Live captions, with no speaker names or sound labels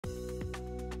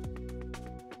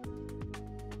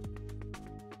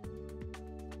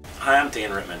Hi, I'm Dan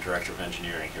Rittman, Director of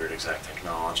Engineering here at Exacq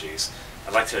Technologies.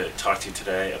 I'd like to talk to you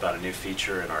today about a new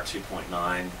feature in our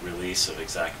 2.9 release of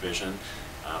exacqVision,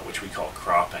 which we call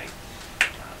cropping.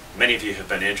 Many of you have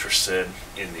been interested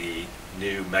in the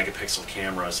new megapixel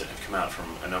cameras that have come out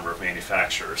from a number of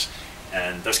manufacturers,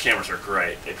 and those cameras are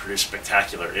great. They produce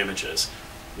spectacular images.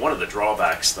 One of the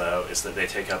drawbacks, though, is that they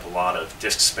take up a lot of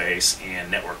disk space and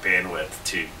network bandwidth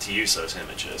to use those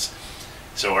images.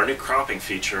 So our new cropping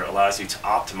feature allows you to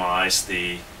optimize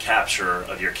the capture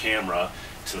of your camera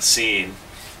to the scene.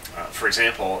 For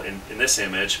example, in this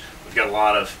image, we've got a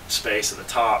lot of space at the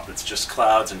top that's just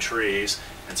clouds and trees,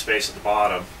 and space at the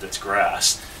bottom that's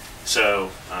grass.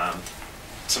 So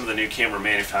some of the new camera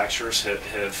manufacturers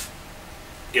have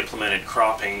implemented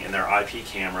cropping in their IP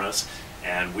cameras,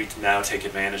 and we can now take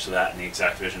advantage of that in the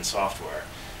exacqVision software.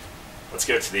 Let's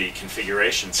go to the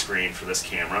configuration screen for this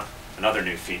camera. Another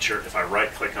new feature, if I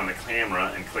right-click on the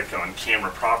camera and click on Camera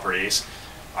Properties,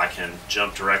 I can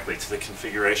jump directly to the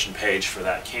configuration page for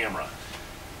that camera.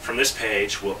 From this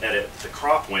page, we'll edit the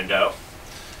crop window,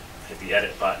 hit the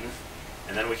Edit button,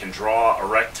 and then we can draw a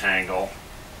rectangle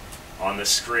on this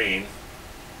screen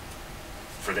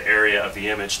for the area of the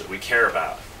image that we care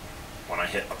about. When I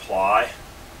hit Apply,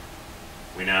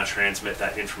 we now transmit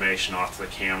that information off to the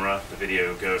camera. The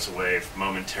video goes away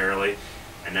momentarily,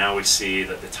 and now we see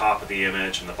that the top of the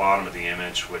image and the bottom of the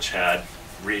image, which had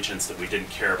regions that we didn't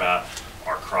care about,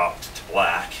 are cropped to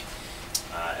black.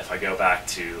 If I go back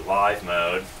to live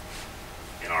mode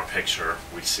in our picture,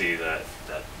 we see that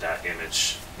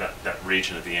that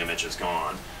region of the image is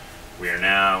gone. We are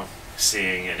now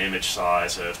seeing an image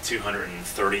size of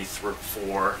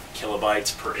 234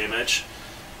 kilobytes per image.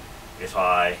 If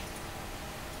I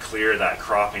clear that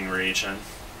cropping region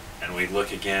and we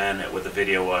look again at what the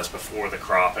video was before the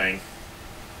cropping,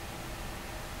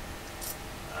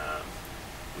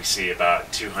 we see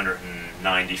about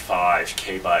 295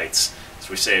 kbytes. So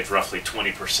we saved roughly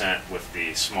 20% with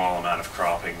the small amount of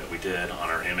cropping that we did on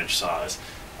our image size.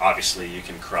 Obviously, you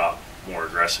can crop more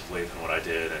aggressively than what I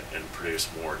did and produce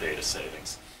more data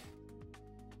savings.